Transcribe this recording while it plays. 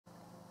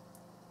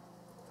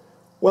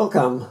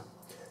Welcome!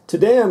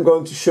 Today I'm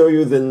going to show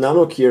you the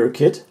nanoKeyer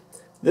kit.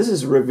 This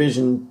is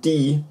revision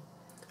D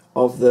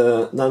of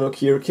the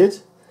nanoKeyer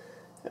kit.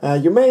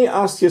 You may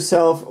ask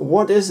yourself,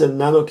 what is a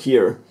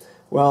nanoKeyer?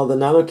 Well, the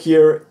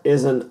nanoKeyer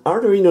is an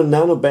Arduino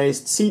Nano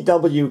based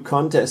CW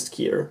contest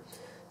keyer.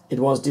 It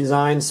was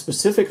designed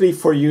specifically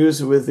for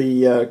use with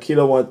the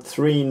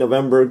K1EL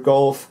November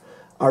Golf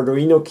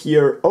Arduino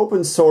keyer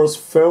open source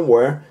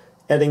firmware,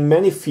 adding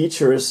many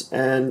features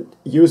and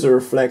user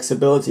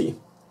flexibility.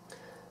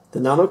 The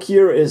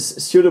nanoKeyer is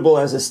suitable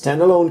as a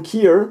standalone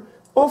keyer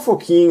or for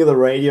keying the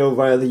radio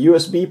via the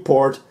USB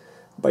port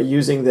by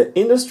using the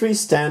industry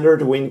standard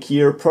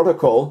Winkeyer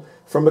protocol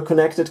from a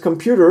connected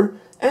computer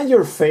and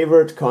your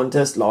favorite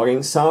contest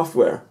logging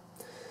software.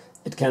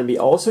 It can be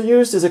also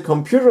used as a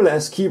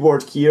computerless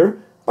keyboard keyer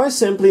by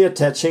simply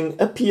attaching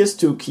a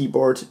PS2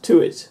 keyboard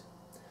to it.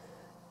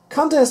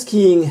 Contest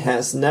keying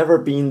has never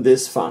been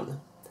this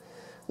fun.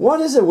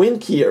 What is a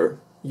Winkeyer?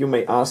 You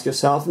may ask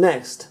yourself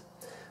next.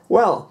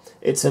 Well,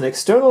 it's an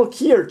external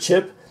keyer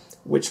chip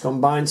which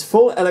combines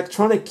full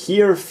electronic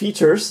keyer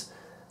features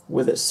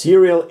with a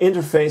serial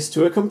interface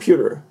to a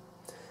computer.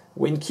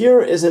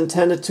 Winkeyer is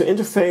intended to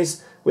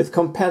interface with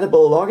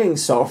compatible logging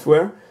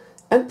software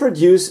and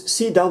produce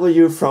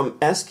CW from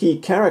ASCII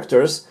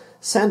characters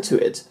sent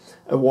to it,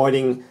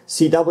 avoiding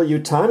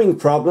CW timing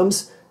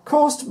problems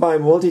caused by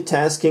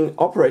multitasking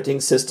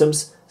operating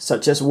systems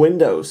such as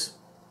Windows.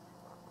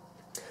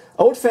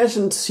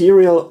 Old-fashioned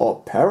serial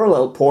or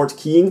parallel port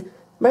keying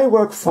may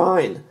work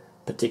fine,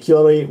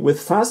 particularly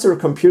with faster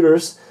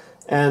computers,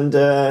 and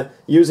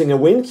using a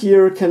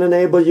Winkeyer can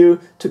enable you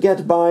to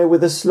get by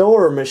with a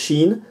slower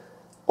machine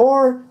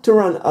or to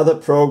run other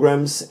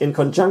programs in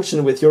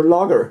conjunction with your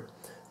logger,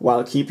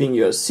 while keeping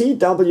your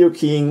CW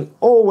keying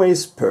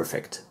always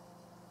perfect.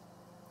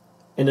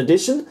 In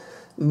addition,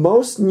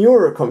 most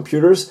newer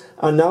computers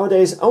are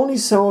nowadays only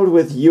sold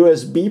with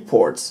USB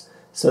ports,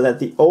 so that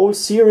the old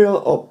serial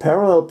or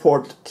parallel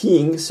port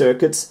keying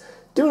circuits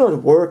do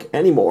not work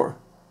anymore.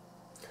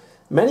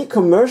 Many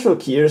commercial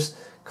keyers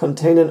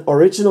contain an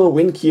original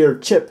Winkeyer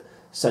chip,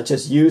 such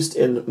as used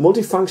in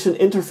multifunction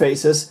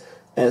interfaces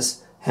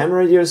as Ham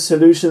Radio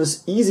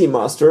Solutions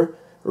EasyMaster,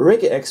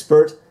 Rig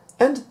Expert,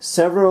 and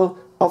several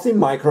of the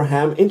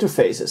micro-ham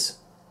interfaces.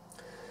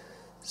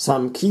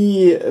 Some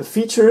key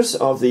features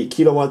of the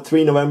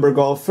K1EL November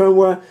Golf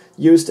firmware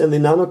used in the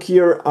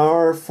nanoKeyer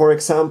are, for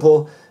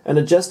example, an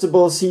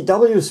adjustable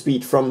CW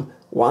speed from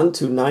 1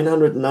 to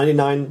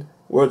 999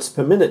 words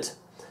per minute,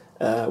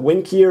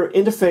 Winkeyer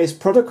interface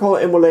protocol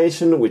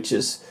emulation, which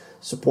is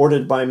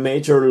supported by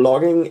major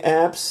logging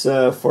apps,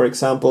 for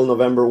example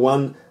November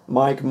 1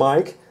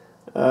 Mike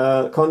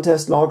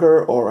Contest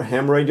Logger or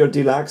Ham Radio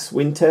Deluxe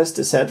Wintest,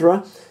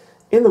 etc.,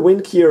 in the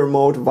Winkeyer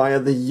mode via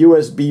the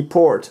USB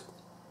port.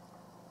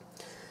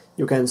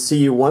 You can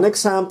see one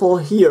example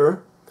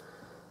here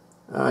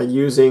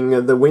using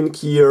the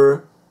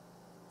Winkeyer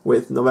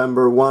with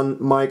November 1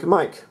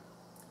 Mike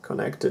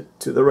connected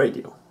to the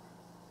radio.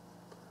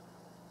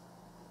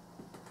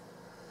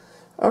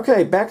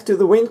 Okay, back to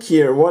the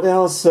Winkeyer. What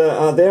else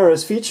are there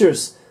as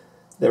features?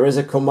 There is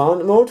a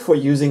command mode for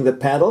using the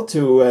pedal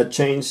to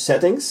change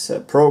settings,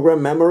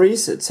 program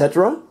memories,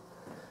 etc.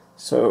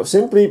 So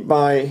simply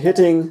by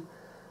hitting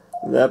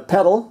the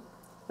pedal,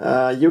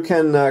 you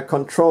can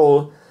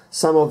control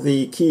some of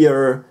the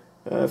keyer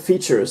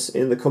features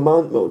in the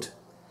command mode.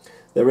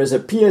 There is a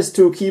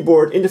PS2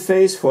 keyboard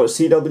interface for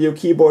CW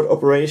keyboard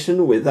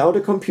operation without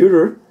a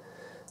computer.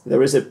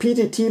 There is a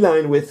PTT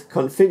line with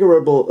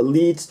configurable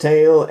lead,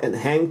 tail and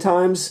hang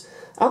times,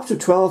 up to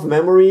 12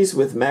 memories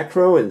with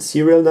macro and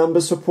serial number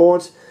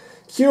support,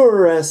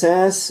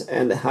 QRSS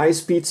and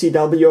high-speed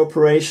CW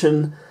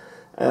operation,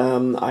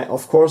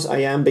 of course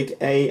iambic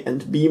A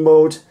and B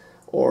mode,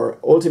 or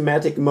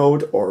ultimatic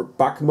mode or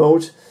buck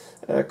mode,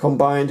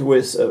 combined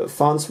with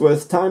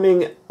Farnsworth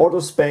timing,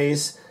 auto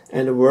space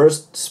and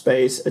worst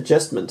space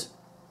adjustment.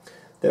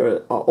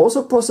 There are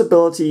also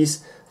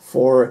possibilities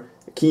for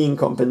keying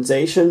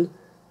compensation,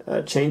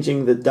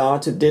 changing the DAR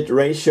to DIT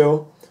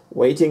ratio,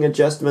 weighting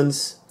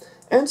adjustments,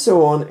 and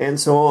so on and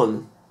so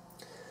on.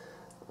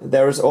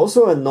 There is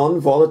also a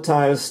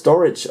non-volatile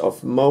storage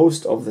of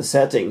most of the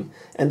setting,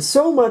 and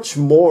so much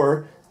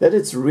more that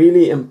it's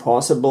really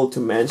impossible to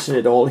mention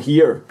it all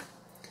here.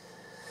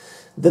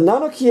 The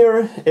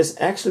nanoKeyer is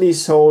actually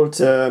sold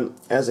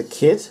as a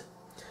kit.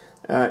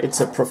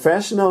 It's a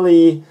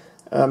professionally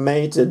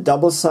made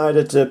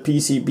double-sided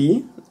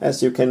PCB,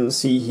 as you can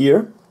see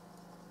here.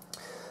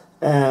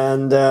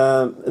 And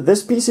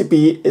this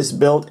PCB is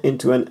built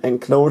into an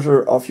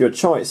enclosure of your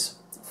choice.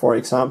 For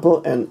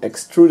example, an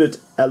extruded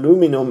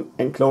aluminum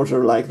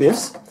enclosure like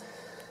this.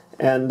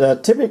 And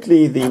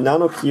typically the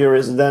nanoKeyer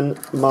is then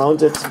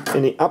mounted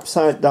in an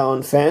upside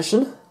down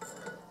fashion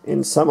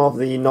in some of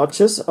the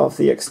notches of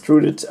the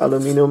extruded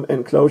aluminum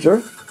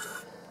enclosure.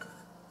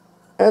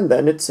 And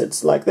then it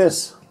sits like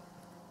this.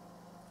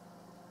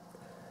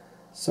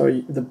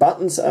 So the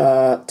buttons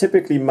are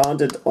typically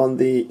mounted on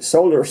the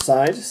solder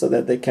side so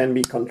that they can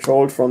be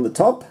controlled from the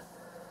top.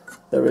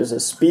 There is a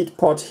speed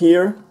pot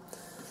here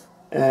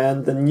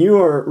and the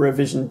newer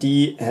revision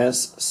D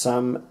has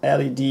some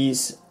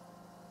LEDs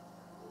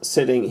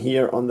sitting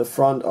here on the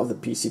front of the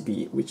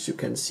PCB, which you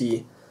can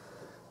see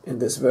in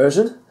this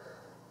version,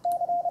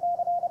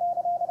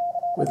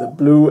 with a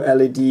blue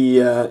LED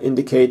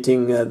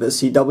indicating the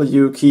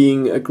CW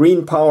keying, a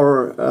green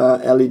power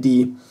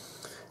LED,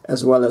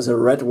 as well as a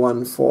red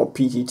one for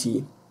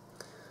PTT.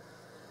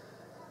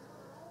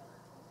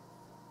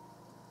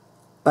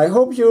 I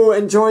hope you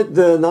enjoyed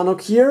the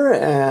nanoKeyer,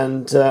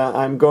 and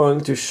I'm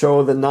going to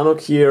show the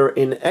nanoKeyer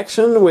in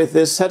action with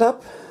this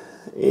setup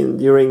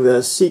during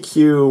the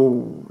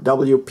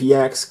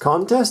CQ-WPX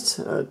contest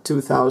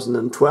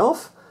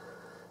 2012,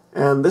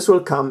 and this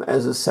will come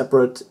as a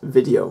separate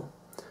video.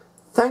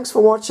 Thanks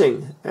for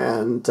watching,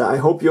 and I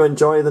hope you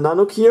enjoy the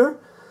nanoKeyer.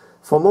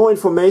 For more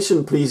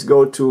information, please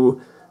go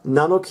to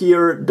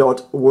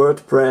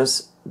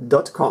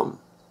nanoKeyer.wordpress.com.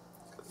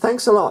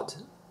 Thanks a lot.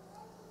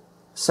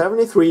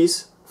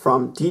 73s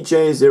from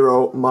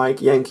DJ0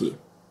 Mike Yankee.